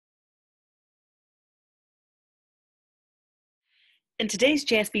In today's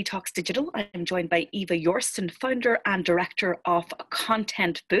JSB Talks Digital, I'm joined by Yva Yorston, founder and director of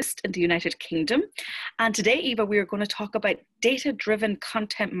Content Boost in the United Kingdom. And today, Yva, we are going to talk about data-driven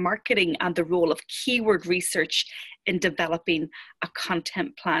content marketing and the role of keyword research in developing a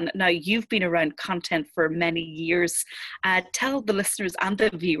content plan. Now, you've been around content for many years. Tell the listeners and the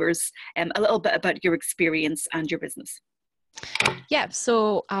viewers a little bit about your experience and your business. Yeah,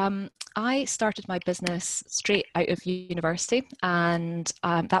 so I started my business straight out of university, and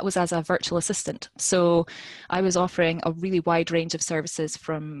that was as a virtual assistant. So I was offering a really wide range of services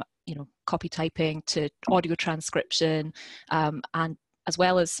from, copy typing to audio transcription, and as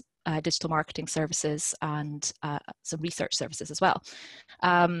well as digital marketing services and some research services as well.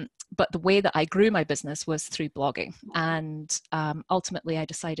 But the way that I grew my business was through blogging. And ultimately, I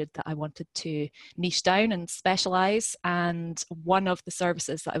decided that I wanted to niche down and specialize. And one of the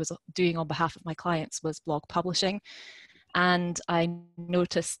services that I was doing on behalf of my clients was blog publishing. And I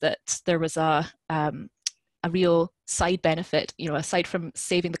noticed that there was a real side benefit, aside from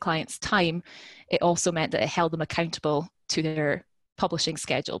saving the clients time, it also meant that it held them accountable to their publishing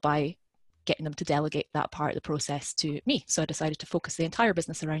schedule by getting them to delegate that part of the process to me. So I decided to focus the entire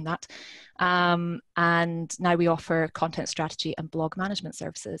business around that. And now we offer content strategy and blog management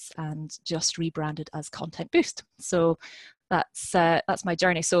services, and just rebranded as Content Boost. So that's my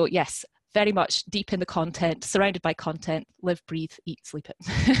journey. So yes, very much deep in the content, surrounded by content, live, breathe, eat, sleep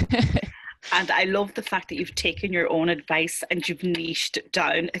it. And I love the fact that you've taken your own advice and you've niched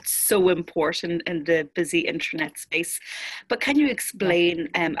down. It's so important in the busy internet space. But can you explain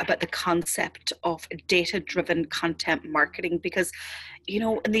about the concept of data-driven content marketing? Because,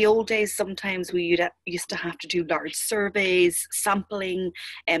 in the old days, sometimes we used to have to do large surveys, sampling,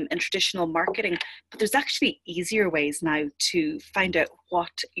 in traditional marketing. But there's actually easier ways now to find out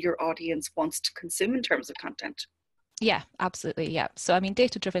what your audience wants to consume in terms of content. Yeah, absolutely. Yeah. So,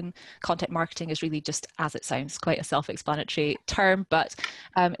 data-driven content marketing is really just, as it sounds, quite a self-explanatory term, but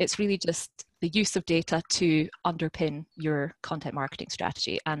it's really just the use of data to underpin your content marketing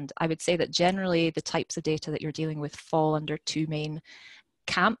strategy. And I would say that generally the types of data that you're dealing with fall under two main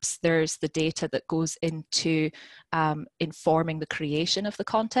camps. There's the data that goes into informing the creation of the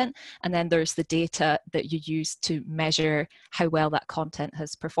content, and then there's the data that you use to measure how well that content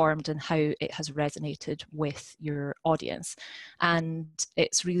has performed and how it has resonated with your audience. And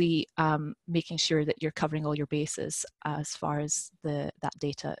it's really making sure that you're covering all your bases as far as that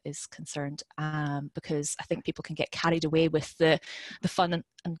data is concerned, because I think people can get carried away with the fun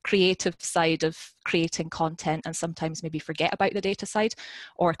and creative side of creating content and sometimes maybe forget about the data side,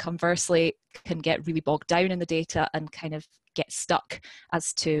 or conversely can get really bogged down in the data and kind of get stuck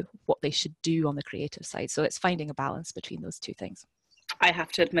as to what they should do on the creative side. So it's finding a balance between those two things. I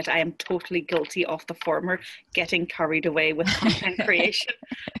have to admit, I am totally guilty of the former, getting carried away with content creation.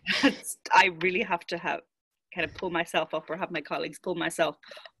 I really have to kind of pull myself up, or have my colleagues pull myself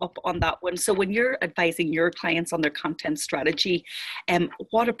up on that one. So when you're advising your clients on their content strategy,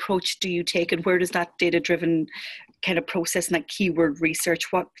 what approach do you take, and where does that data-driven kind of process and that keyword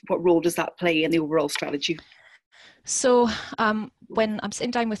research, what role does that play in the overall strategy? So when I'm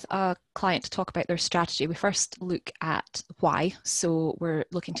sitting down with a client to talk about their strategy, we first look at why. So we're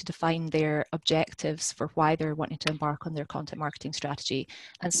looking to define their objectives for why they're wanting to embark on their content marketing strategy.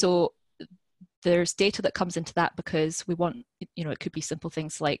 And so there's data that comes into that because we want, it could be simple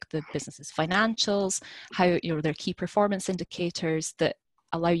things like the business's financials, how, their key performance indicators that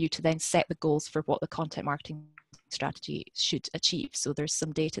allow you to then set the goals for what the content marketing strategy should achieve. So there's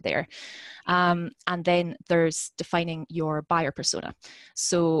some data there. And then there's defining your buyer persona.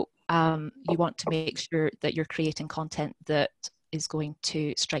 So you want to make sure that you're creating content that is going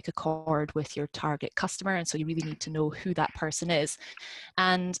to strike a chord with your target customer. And so you really need to know who that person is.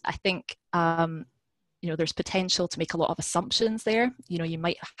 And I think, there's potential to make a lot of assumptions there. You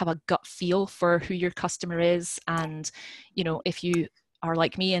might have a gut feel for who your customer is. And, if you are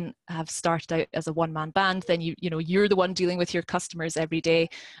like me and have started out as a one-man band, then you're the one dealing with your customers every day.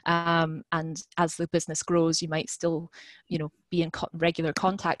 And as the business grows, you might still, be in regular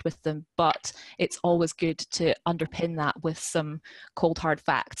contact with them, but it's always good to underpin that with some cold hard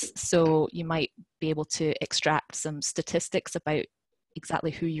facts. So you might be able to extract some statistics about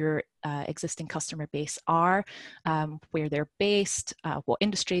exactly who your existing customer base are, where they're based, what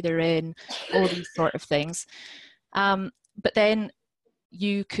industry they're in, all these sort of things. But then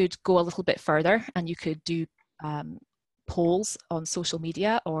you could go a little bit further and you could do polls on social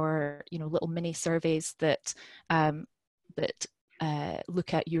media, or little mini surveys that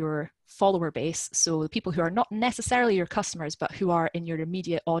look at your follower base, so the people who are not necessarily your customers, but who are in your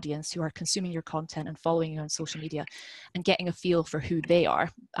immediate audience, who are consuming your content and following you on social media, and getting a feel for who they are,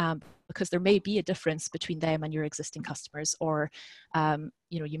 because there may be a difference between them and your existing customers, or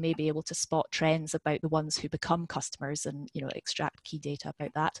you may be able to spot trends about the ones who become customers and extract key data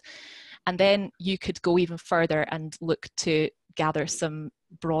about that. And then you could go even further and look to gather some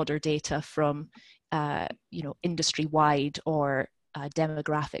broader data from industry-wide or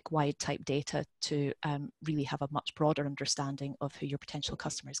demographic-wide type data to really have a much broader understanding of who your potential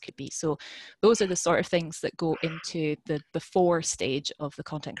customers could be. So those are the sort of things that go into the before stage of the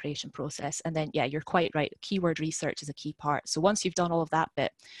content creation process. And then, yeah, you're quite right, keyword research is a key part. So once you've done all of that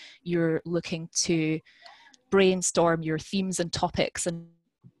bit, you're looking to brainstorm your themes and topics and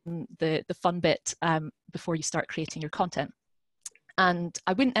the fun bit before you start creating your content. And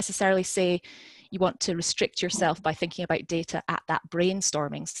I wouldn't necessarily say you want to restrict yourself by thinking about data at that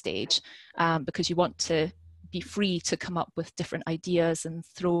brainstorming stage, because you want to be free to come up with different ideas and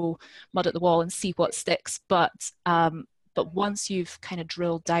throw mud at the wall and see what sticks. But once you've kind of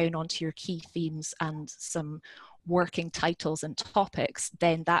drilled down onto your key themes and some working titles and topics,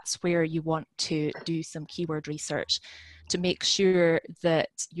 then that's where you want to do some keyword research to make sure that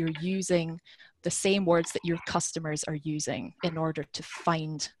you're using the same words that your customers are using in order to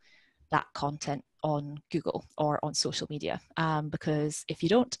find that content on Google or on social media. Because if you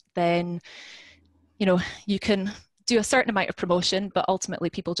don't, then you can do a certain amount of promotion, but ultimately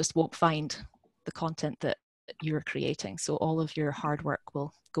people just won't find the content that you're creating. So all of your hard work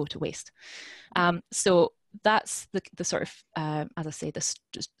will go to waste. So that's the sort of, as I say, the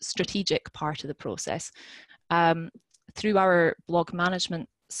strategic part of the process. Through our blog management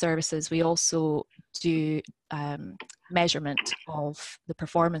services, we also do measurement of the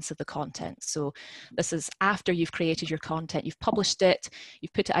performance of the content. So this is after you've created your content, you've published it,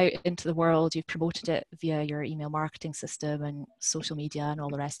 you've put it out into the world, you've promoted it via your email marketing system and social media and all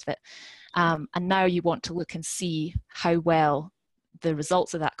the rest of it. And now you want to look and see how well the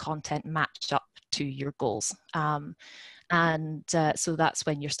results of that content match up to your goals. So that's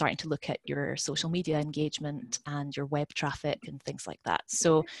when you're starting to look at your social media engagement and your web traffic and things like that.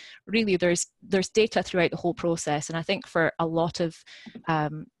 So really there's data throughout the whole process. And I think for a lot of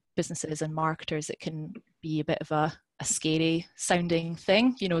businesses and marketers, it can be a bit of a scary sounding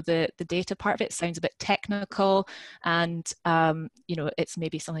thing. The data part of it sounds a bit technical, and it's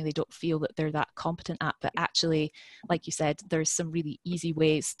maybe something they don't feel that they're that competent at. But actually, like you said, there's some really easy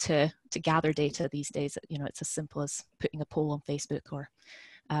ways to gather data these days. It's as simple as putting a poll on Facebook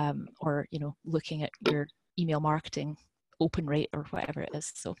or looking at your email marketing open rate or whatever it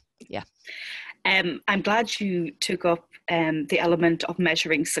is. So yeah. I'm glad you took up the element of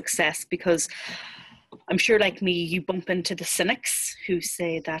measuring success, because I'm sure, like me, you bump into the cynics who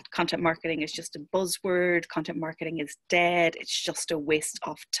say that content marketing is just a buzzword, content marketing is dead, it's just a waste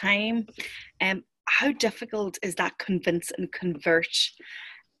of time. How difficult is that convince and convert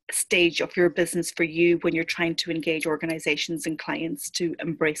stage of your business for you when you're trying to engage organizations and clients to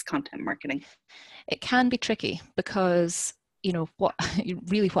embrace content marketing? It can be tricky, because what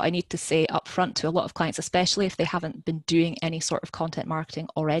I need to say up front to a lot of clients, especially if they haven't been doing any sort of content marketing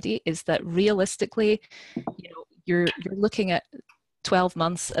already, is that realistically, you're looking at 12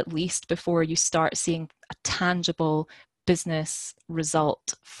 months at least before you start seeing a tangible business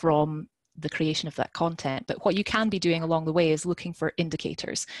result from the creation of that content. But what you can be doing along the way is looking for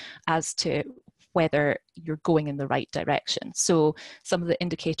indicators as to whether you're going in the right direction. So some of the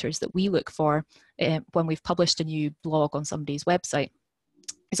indicators that we look for when we've published a new blog on somebody's website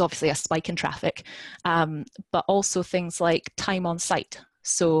is obviously a spike in traffic, but also things like time on site.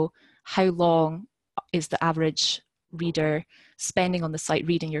 So how long is the average reader spending on the site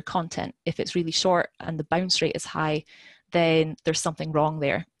reading your content? If it's really short and the bounce rate is high, then there's something wrong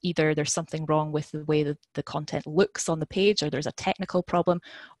there. Either there's something wrong with the way that the content looks on the page, or there's a technical problem,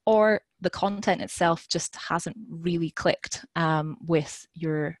 or the content itself just hasn't really clicked with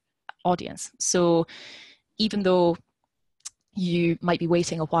your audience. So even though you might be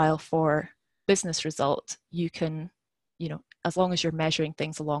waiting a while for business result, you can, as long as you're measuring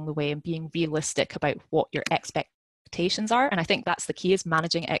things along the way and being realistic about what your expectations are. And I think that's the key, is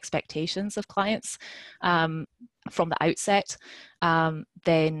managing expectations of clients from the outset.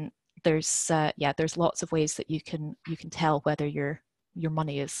 Then there's lots of ways that you can tell whether your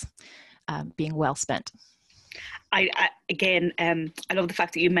money is being well spent. again, I love the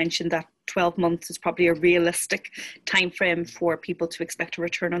fact that you mentioned that 12 months is probably a realistic time frame for people to expect a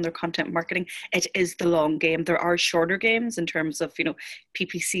return on their content marketing. It is the long game. There are shorter games in terms of,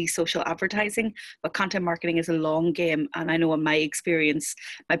 PPC, social advertising, but content marketing is a long game. And I know in my experience,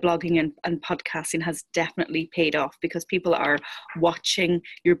 my blogging and podcasting has definitely paid off, because people are watching,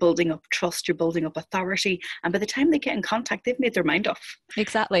 you're building up trust, you're building up authority. And by the time they get in contact, they've made their mind up.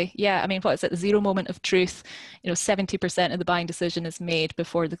 Exactly. Yeah. I mean, what is it? The zero moment of truth. 70% of the buying decision is made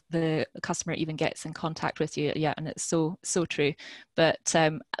before the customer even gets in contact with you. Yeah, and it's so true. But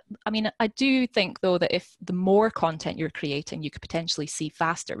I mean, I do think though that if the more content you're creating, you could potentially see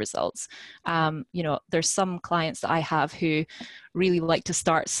faster results. There's some clients that I have who really like to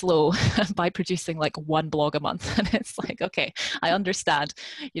start slow by producing like one blog a month, and it's like, okay, I understand,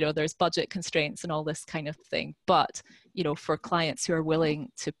 there's budget constraints and all this kind of thing, but for clients who are willing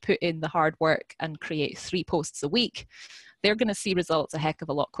to put in the hard work and create 3 posts a week, they're going to see results a heck of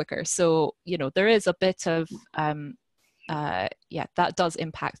a lot quicker. So, there is a bit of, that does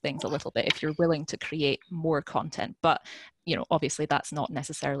impact things a little bit if you're willing to create more content. But, obviously that's not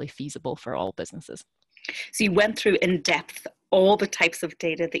necessarily feasible for all businesses. So you went through in depth all the types of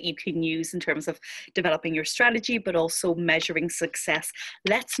data that you can use in terms of developing your strategy, but also measuring success.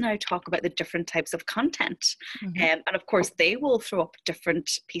 Let's now talk about the different types of content. And of course, they will throw up different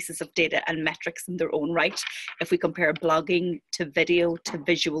pieces of data and metrics in their own right. If we compare blogging to video, to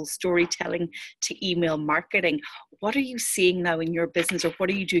visual storytelling, to email marketing, what are you seeing now in your business, or what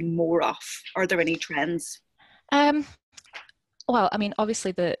are you doing more of? Are there any trends? Well, I mean,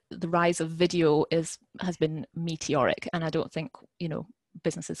 obviously the rise of video has been meteoric, and I don't think,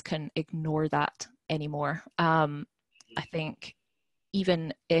 businesses can ignore that anymore. I think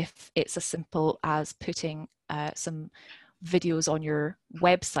even if it's as simple as putting some videos on your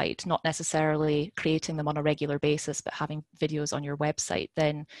website, not necessarily creating them on a regular basis, but having videos on your website,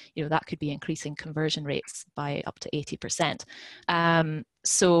 then, that could be increasing conversion rates by up to 80%.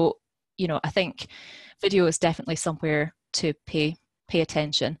 So, I think video is definitely somewhere to pay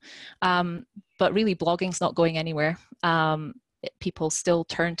attention. But really, blogging's not going anywhere. People still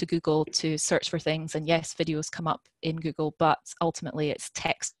turn to Google to search for things, and yes, videos come up in Google, but ultimately it's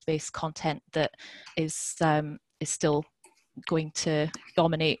text-based content that is still going to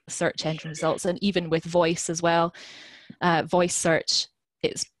dominate search engine results. And even with voice as well, voice search,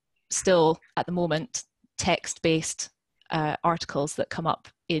 it's still at the moment text-based articles that come up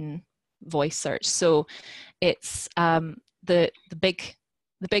in voice search. So it's the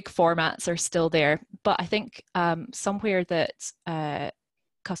big formats are still there, but I think somewhere that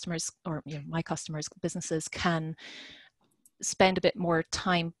customers, or my customers, businesses can spend a bit more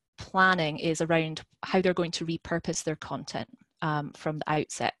time planning is around how they're going to repurpose their content from the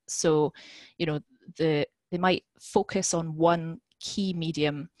outset. So they might focus on one key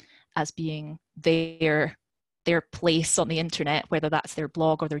medium as being their place on the internet, whether that's their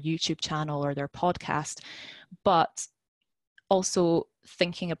blog or their YouTube channel or their podcast, but also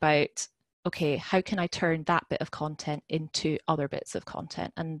thinking about, okay, how can I turn that bit of content into other bits of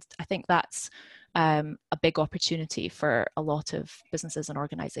content? And I think that's a big opportunity for a lot of businesses and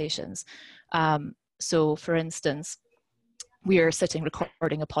organizations. So for instance, we are sitting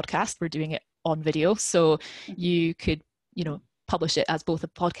recording a podcast, we're doing it on video. So you could, publish it as both a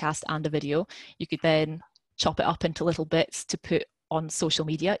podcast and a video. You could then chop it up into little bits to put on social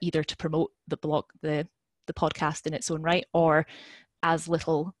media, either to promote the blog, the podcast in its own right, or as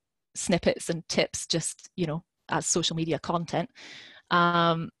little snippets and tips, just, as social media content.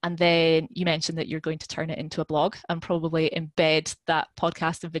 And then you mentioned that you're going to turn it into a blog and probably embed that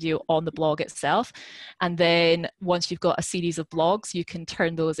podcast and video on the blog itself. And then once you've got a series of blogs, you can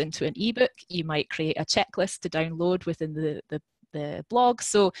turn those into an ebook. You might create a checklist to download within the blog.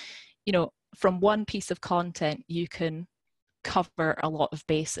 So, from one piece of content, you can cover a lot of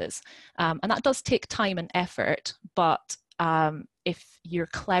bases. And that does take time and effort, but if you're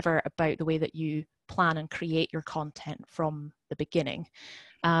clever about the way that you plan and create your content from the beginning,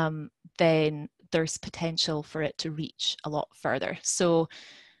 then there's potential for it to reach a lot further. So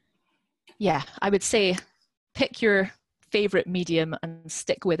yeah, I would say pick your favorite medium and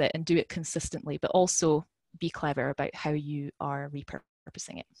stick with it and do it consistently, but also be clever about how you are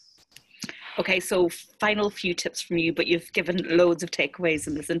repurposing it. Okay, so final few tips from you, but you've given loads of takeaways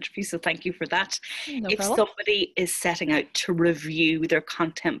in this interview, so thank you for that. If somebody is setting out to review their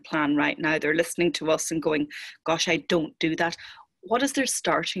content plan right now, they're listening to us and going, gosh, I don't do that. What is their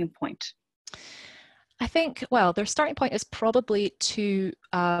starting point? I think, well, their starting point is probably to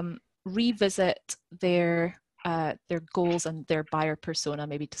revisit their goals and their buyer persona,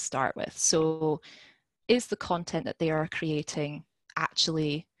 maybe to start with. So is the content that they are creating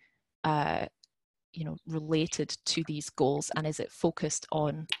actually related to these goals, and is it focused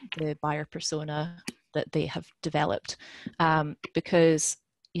on the buyer persona that they have developed? Because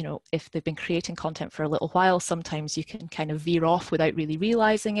if they've been creating content for a little while, sometimes you can kind of veer off without really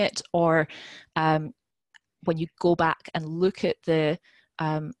realizing it, or when you go back and look at the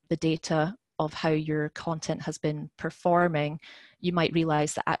data of how your content has been performing, you might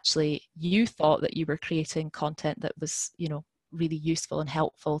realize that actually you thought that you were creating content that was really useful and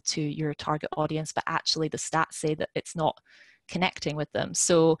helpful to your target audience, but actually the stats say that it's not connecting with them.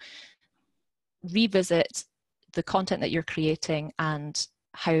 So revisit the content that you're creating and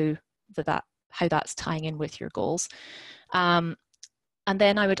how that's tying in with your goals. And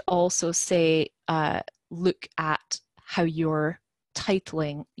then I would also say look at how you're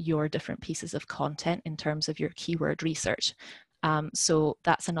titling your different pieces of content in terms of your keyword research. So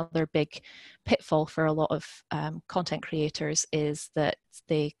that's another big pitfall for a lot of content creators, is that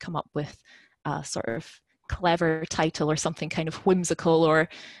they come up with a sort of clever title or something kind of whimsical or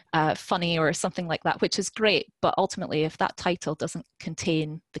funny or something like that, which is great. But ultimately, if that title doesn't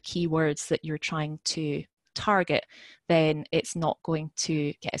contain the keywords that you're trying to target, then it's not going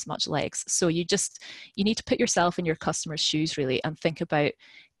to get as much legs. So you need to put yourself in your customer's shoes really, and think about,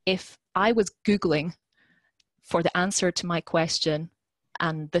 if I was Googling for the answer to my question,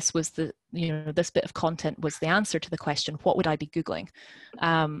 and this was this bit of content was the answer to the question, what would I be Googling?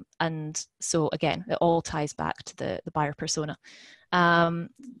 And so again, it all ties back to the buyer persona. The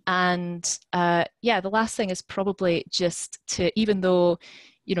last thing is probably just to, even though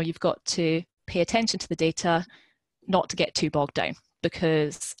you've got to pay attention to the data, not to get too bogged down,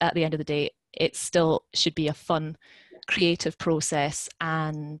 because at the end of the day, it still should be a fun, creative process,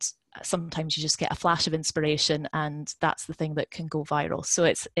 and sometimes you just get a flash of inspiration, and that's the thing that can go viral. So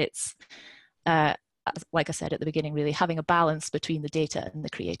it's like I said at the beginning, really having a balance between the data and the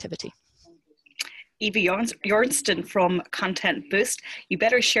creativity. Yva Yorston from Content Boost, you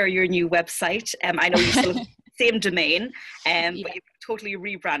better share your new website. I know you still have the same domain, but you've totally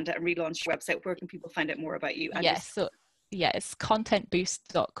rebranded and relaunched your website. Where can people find out more about you? Yes, it's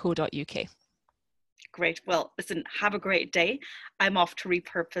contentboost.co.uk. Great. Well, listen, have a great day. I'm off to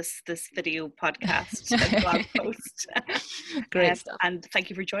repurpose this video podcast and blog post. Great stuff. And thank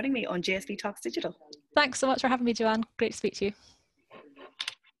you for joining me on JSB Talks Digital. Thanks so much for having me, Joanne. Great to speak to you.